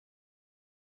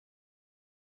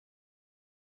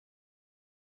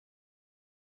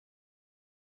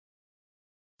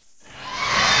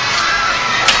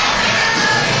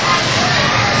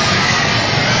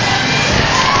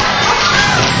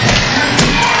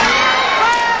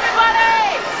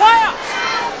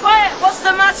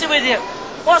idiot.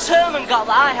 What's Herman got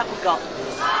that I haven't got?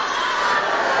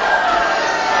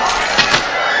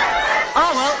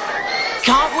 Oh, well,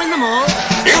 can't win them all.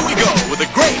 Here we go with a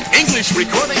great English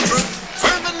recording group,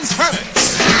 Herman's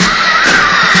Hermits.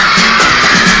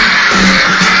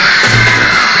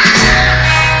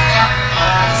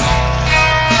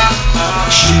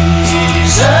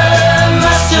 She's a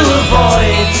must to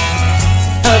avoid,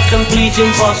 a complete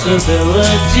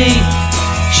impossibility.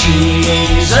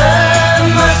 She's a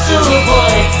must to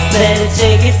avoid, better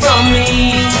take it from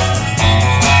me.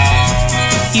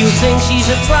 You think she's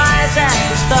a prize at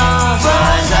the start,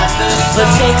 but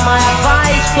take my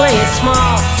advice, play it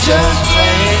smart. Just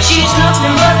play it. She's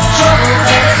nothing but trouble,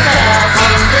 better start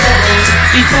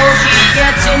before she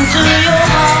gets into your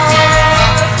heart.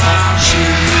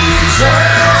 She's a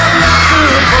must to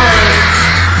avoid,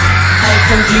 a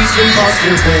complete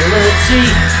impossibility.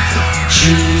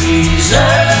 She's a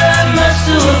must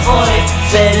to avoid,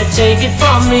 better take it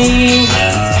from me.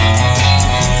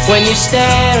 When you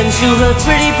stare into her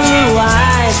pretty blue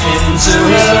eyes, into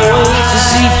her ways to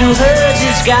see through her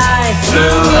disguise.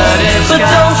 But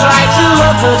don't try to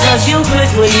love her, cause you'll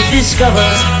quickly discover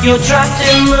you're trapped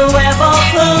in the web of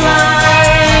her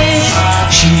lies.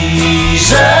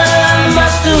 She's a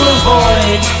must to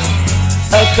avoid,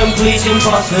 a complete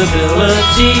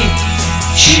impossibility.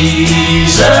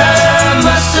 She's a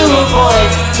must to avoid,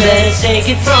 better take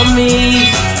it from me.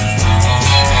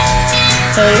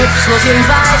 Her lips look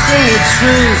inviting, it's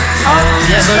true. Oh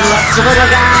yes, but lots of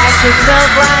other guys who felt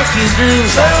like you do.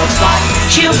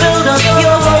 She'll build up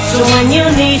your hopes, and when you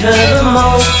need her the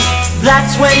most,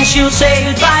 that's when she'll say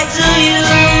goodbye to you.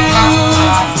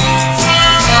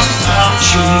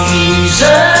 She's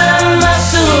a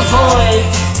must to avoid,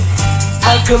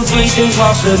 a complete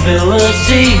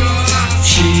impossibility.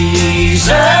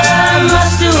 She's a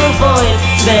must to avoid,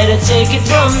 better take it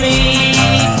from me.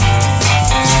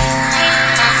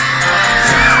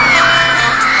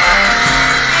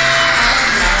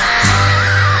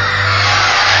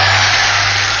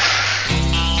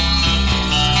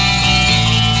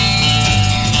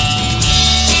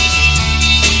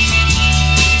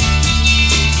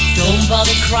 Don't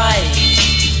bother crying,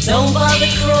 don't bother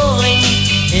crawling.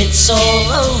 It's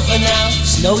all over now,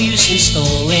 it's no use in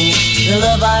stalling. The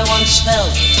love I once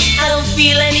felt, I don't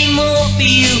feel any more for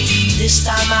you. This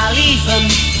time I'll even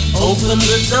open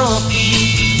the door for you.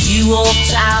 You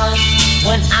walked out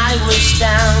when I was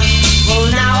down. Well,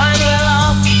 now I'm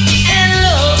well off, and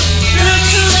look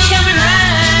who's coming round.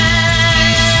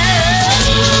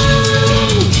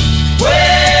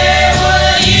 Where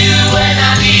were you when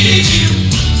I needed you?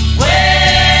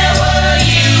 Where were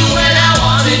you when I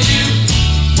wanted you?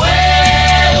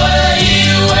 Where were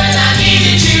you when I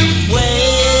needed you?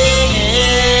 Well,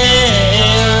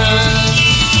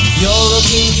 you're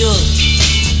looking good,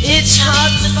 it's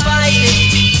hard to fight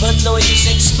it, but no use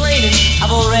explaining,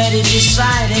 I've already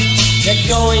decided that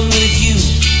going with you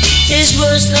is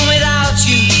worse than without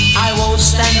you. I won't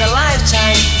stand a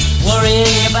lifetime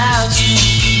worrying about you.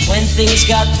 When things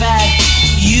got bad,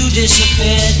 you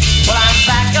disappeared. Well, I'm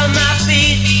back on my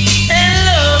feet, and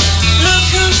look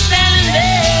who's standing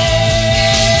there.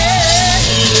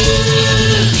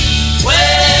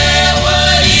 Where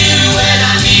were you when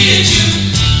I needed you?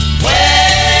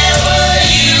 Where were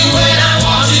you when I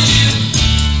wanted you?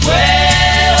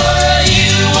 Where were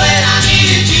you when I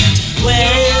needed you?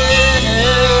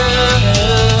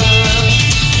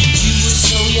 You were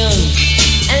so young,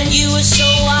 and you were so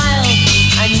wild.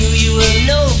 I knew you were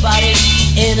nobody's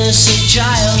innocent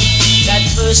child. That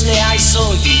first day I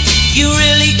saw you, you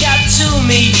really got to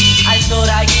me. I thought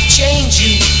I could change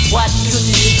you, what good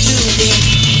did it do me?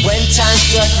 When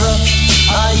times got rough,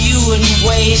 you wouldn't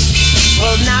wait.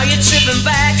 Well, now you're tripping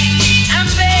back, and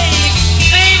babe,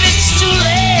 it's too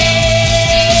late.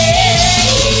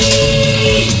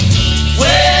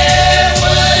 Where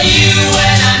were you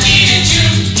when I needed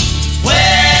you?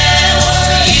 Where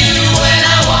were you when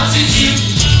I wanted you?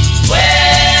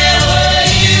 Where were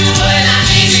you when I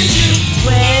needed you?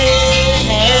 Where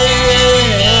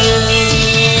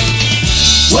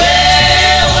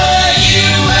were you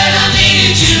when I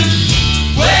needed you?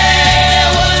 Where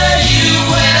were you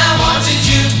when I wanted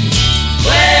you?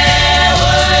 Where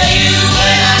were you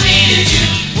when I needed you?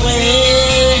 Where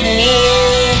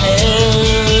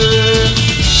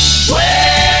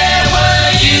were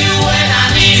you when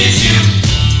I needed you?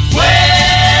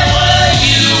 Where were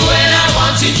you when I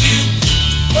wanted you?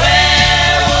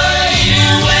 Where were you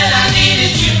when I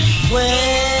needed you?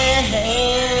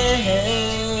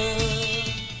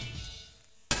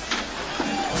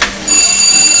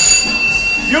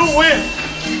 You win!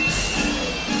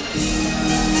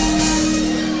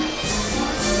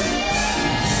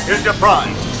 Here's your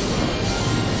prize.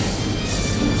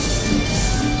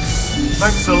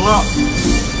 Thanks a lot.